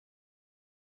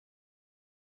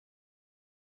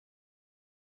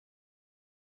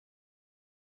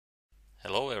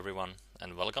Hello everyone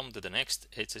and welcome to the next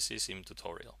HSC Sim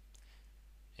tutorial.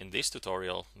 In this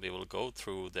tutorial we will go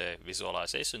through the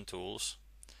visualization tools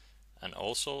and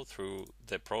also through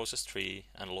the process tree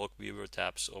and log viewer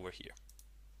tabs over here.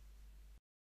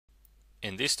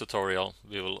 In this tutorial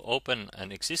we will open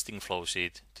an existing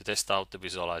flowsheet to test out the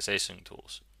visualization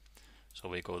tools. So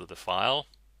we go to the file,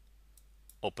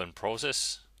 open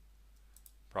process,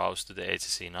 browse to the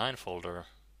HSC 9 folder,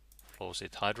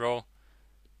 flowsheet hydro,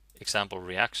 example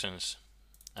reactions,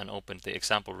 and open the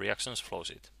example reactions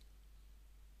flowsheet.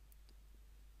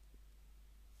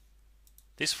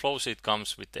 This flowsheet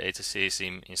comes with the HSC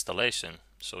Sim installation,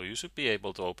 so you should be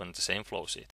able to open the same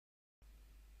flowsheet.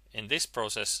 In this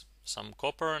process, some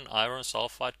copper and iron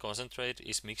sulfide concentrate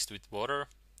is mixed with water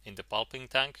in the pulping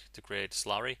tank to create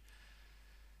slurry.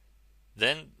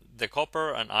 Then the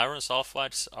copper and iron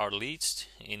sulfides are leached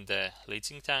in the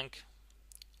leaching tank.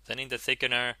 Then in the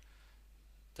thickener,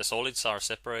 the solids are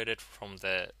separated from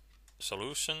the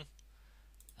solution,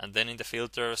 and then in the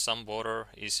filter some water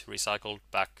is recycled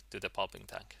back to the pulping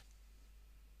tank.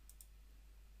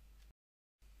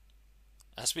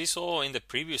 As we saw in the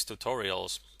previous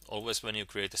tutorials, always when you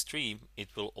create a stream,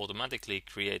 it will automatically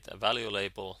create a value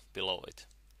label below it.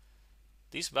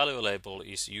 This value label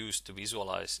is used to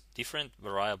visualize different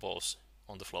variables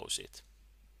on the flowsheet.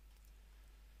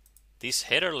 This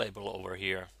header label over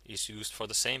here is used for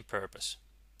the same purpose.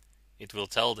 It will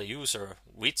tell the user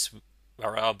which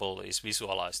variable is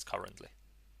visualized currently.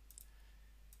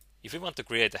 If you want to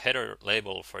create a header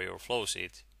label for your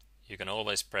flowsheet, you can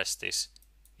always press this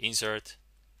Insert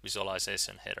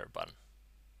Visualization Header button.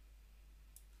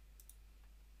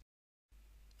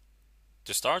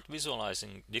 To start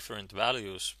visualizing different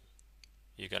values,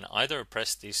 you can either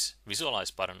press this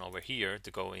Visualize button over here to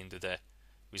go into the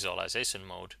visualization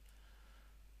mode,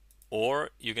 or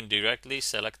you can directly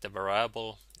select the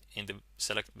variable in the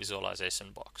Select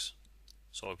Visualization box.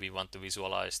 So if we want to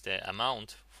visualize the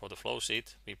amount for the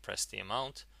flowsheet, we press the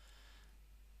amount,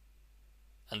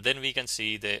 and then we can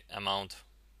see the amount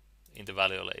in the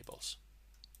value labels.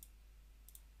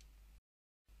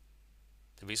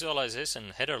 The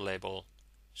visualization header label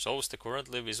shows the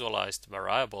currently visualized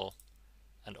variable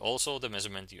and also the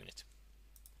measurement unit.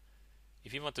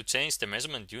 If you want to change the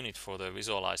measurement unit for the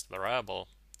visualized variable,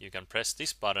 you can press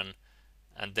this button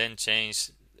and then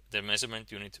change the measurement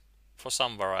unit for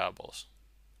some variables.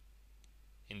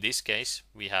 In this case,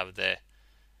 we have the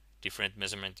different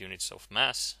measurement units of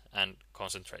mass and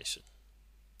concentration.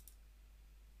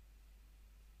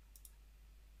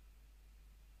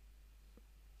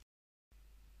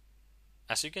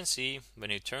 As you can see, when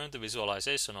you turn the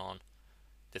visualization on,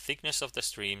 the thickness of the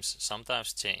streams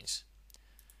sometimes change.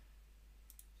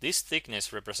 This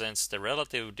thickness represents the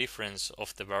relative difference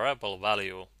of the variable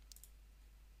value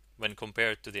when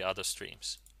compared to the other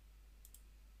streams.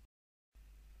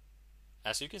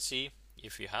 As you can see,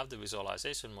 if you have the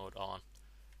visualization mode on,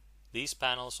 these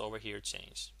panels over here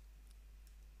change.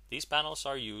 These panels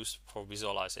are used for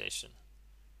visualization,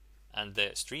 and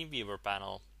the stream viewer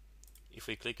panel, if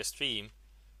we click a stream,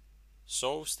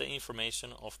 shows the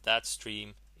information of that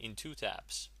stream in two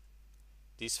tabs.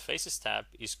 This Faces tab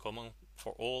is common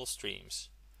for all streams,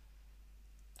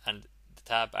 and the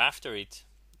tab after it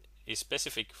is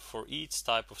specific for each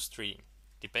type of stream,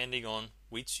 depending on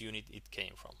which unit it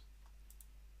came from.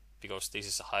 Because this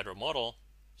is a hydro model,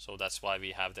 so that's why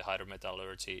we have the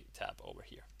hydrometallurgy tab over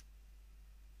here.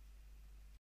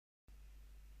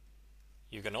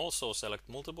 You can also select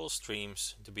multiple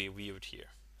streams to be viewed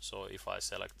here. So if I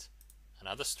select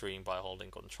another stream by holding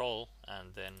Control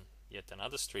and then yet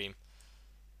another stream,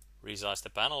 resize the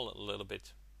panel a little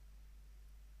bit,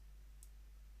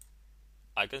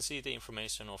 I can see the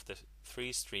information of the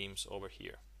three streams over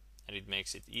here, and it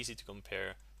makes it easy to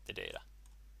compare the data.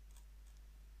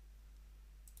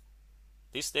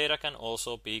 This data can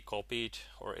also be copied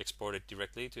or exported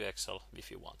directly to Excel if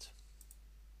you want.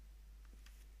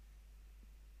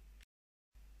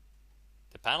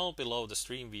 The panel below the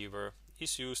stream viewer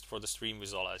is used for the stream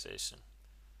visualization.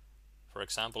 For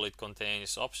example, it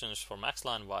contains options for max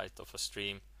line width of a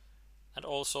stream and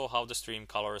also how the stream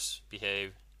colors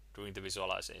behave during the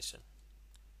visualization.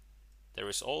 There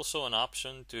is also an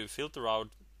option to filter out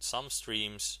some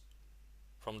streams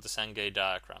from the Sangay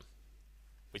diagram,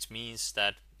 which means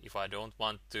that if I don't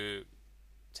want to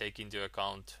take into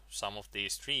account some of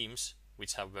these streams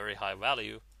which have very high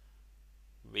value,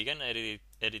 we can edit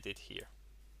it here.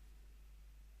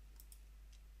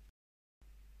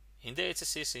 In the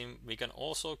HSC Sim, we can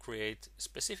also create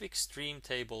specific stream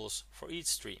tables for each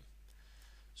stream.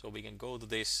 So we can go to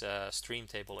this stream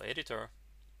table editor,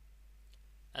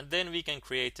 and then we can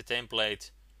create a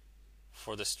template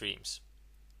for the streams.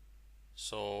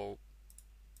 So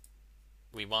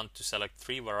we want to select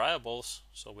 3 variables,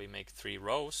 so we make 3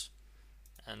 rows,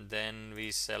 and then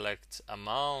we select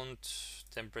amount,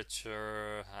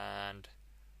 temperature, and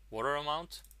water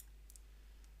amount.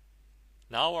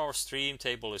 Now our stream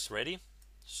table is ready,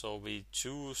 so we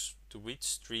choose to which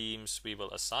streams we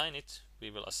will assign it.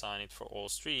 We will assign it for all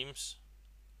streams.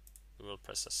 We will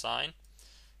press assign.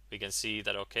 We can see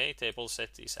that okay, table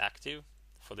set is active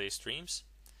for these streams.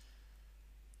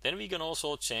 Then we can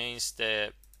also change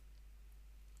the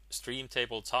stream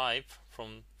table type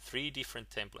from 3 different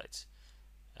templates.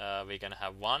 We can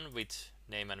have one with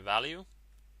name and value.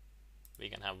 We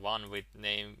can have one with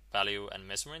name, value, and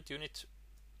measurement unit.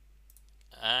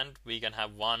 And we can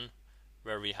have one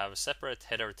where we have a separate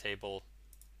header table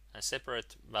and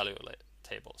separate value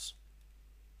tables.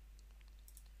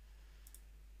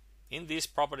 In this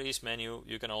properties menu,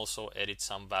 you can also edit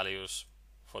some values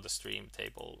for the stream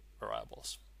table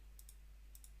variables.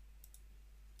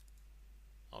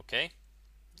 Okay,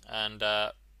 and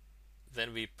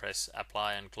then we press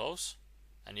apply and close,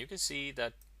 and you can see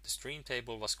that the stream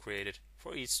table was created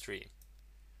for each stream.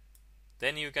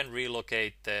 Then you can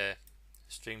relocate the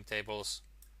stream tables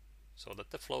so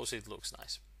that the flow sheet looks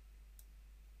nice.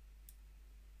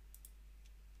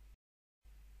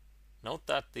 Note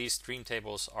that these stream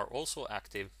tables are also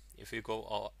active if you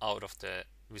go out of the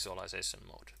visualization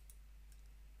mode.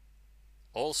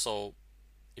 Also,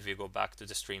 if you go back to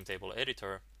the stream table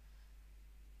editor,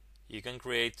 you can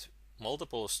create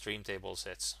multiple stream table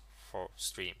sets for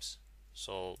streams.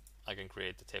 So I can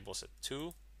create the table set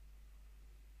 2,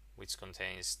 which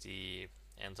contains the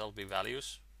enthalpy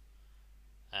values,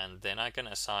 and then I can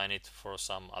assign it for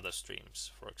some other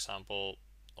streams, for example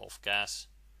off gas,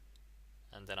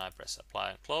 and then I press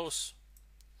apply and close,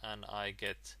 and I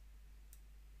get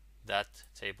that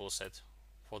table set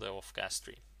for the off gas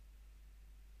stream.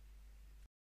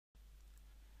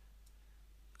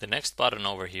 The next button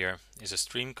over here is a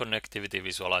stream connectivity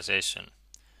visualization,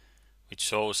 which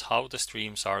shows how the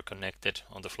streams are connected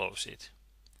on the flow sheet.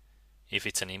 If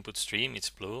it's an input stream, it's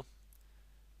blue.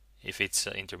 If it's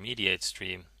an intermediate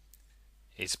stream,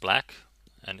 it's black,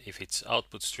 and if it's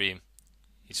output stream,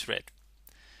 it's red.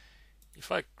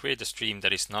 If I create a stream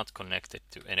that is not connected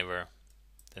to anywhere,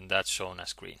 then that's shown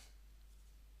as green.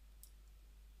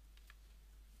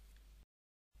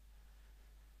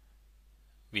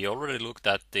 We already looked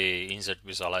at the insert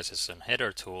visualization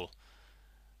header tool,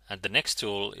 and the next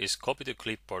tool is copy to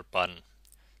clipboard button.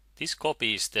 This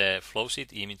copies the flowsheet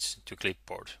image to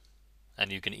clipboard,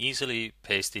 and you can easily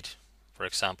paste it, for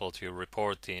example, to your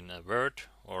report in Word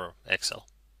or Excel.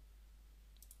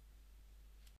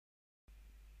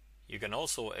 You can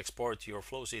also export your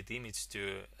flowsheet image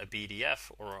to a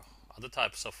PDF or other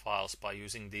types of files by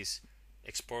using this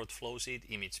export flowsheet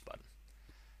image button.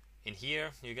 In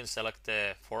here you can select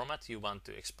the format you want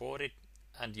to export it,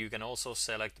 and you can also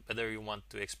select whether you want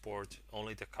to export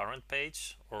only the current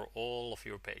page or all of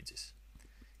your pages.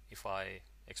 If I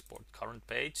export current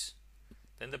page,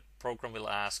 then the program will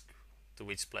ask to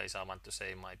which place I want to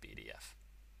save my PDF.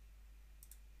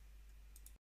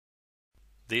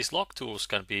 These log tools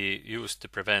can be used to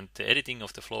prevent the editing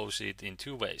of the flowsheet in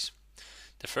 2 ways.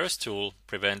 The first tool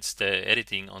prevents the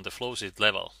editing on the flowsheet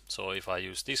level. So if I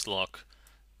use this log,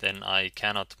 then I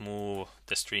cannot move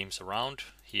the streams around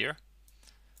here,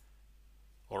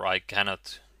 or I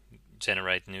cannot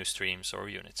generate new streams or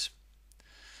units.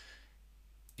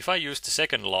 If I use the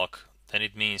second log, then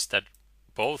it means that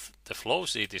both the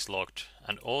flowsheet is logged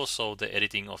and also the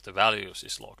editing of the values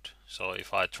is logged. So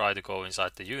if I try to go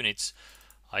inside the units,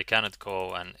 I cannot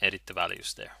go and edit the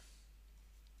values there.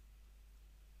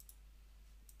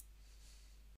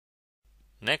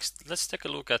 Next, let's take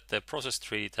a look at the process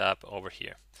tree tab over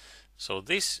here. So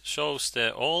this shows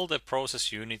all the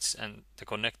process units and the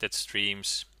connected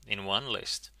streams in one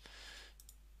list.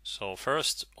 So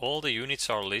first, all the units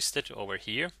are listed over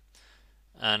here,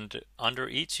 and under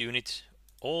each unit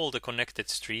all the connected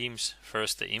streams,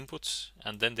 first the inputs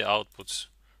and then the outputs,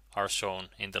 are shown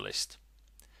in the list.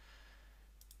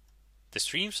 The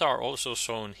streams are also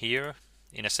shown here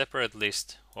in a separate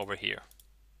list over here,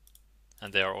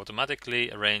 and they are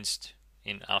automatically arranged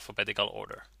in alphabetical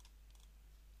order.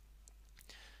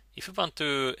 If you want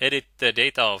to edit the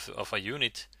data of a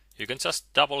unit, you can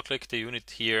just double click the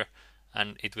unit here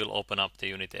and it will open up the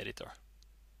unit editor.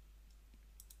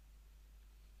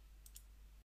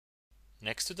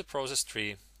 Next to the process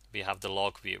tree, we have the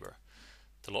log viewer.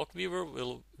 The log viewer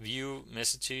will view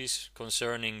messages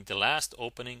concerning the last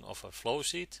opening of a flow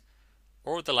sheet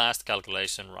or the last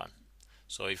calculation run.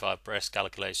 So if I press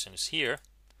calculations here,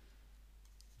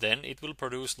 then it will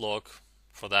produce log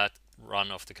for that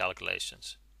run of the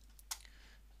calculations.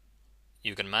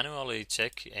 You can manually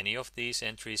check any of these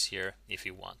entries here if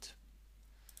you want.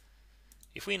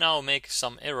 If we now make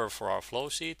some error for our flow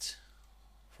sheet,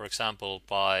 for example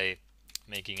by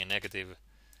making a negative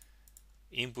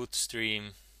input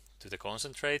stream to the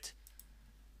concentrate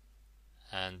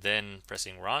and then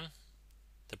pressing run,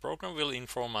 the program will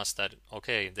inform us that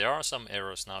okay, there are some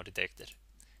errors now detected.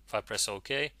 If I press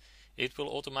OK, it will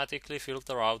automatically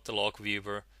filter out the log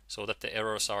viewer so that the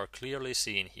errors are clearly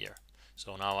seen here.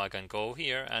 So now I can go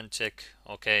here and check,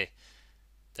 okay,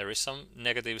 there is some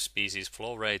negative species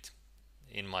flow rate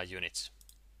in my units.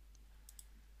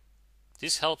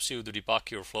 This helps you to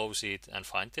debug your flow sheet and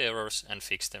find the errors and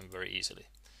fix them very easily.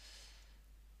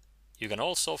 You can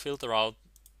also filter out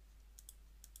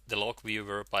the log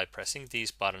viewer by pressing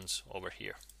these buttons over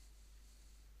here.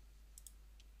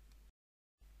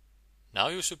 Now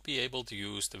you should be able to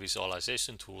use the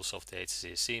visualization tools of the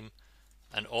HSC Sim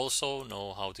and also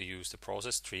know how to use the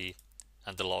process tree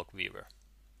and the log viewer.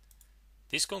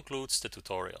 This concludes the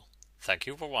tutorial. Thank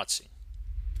you for watching.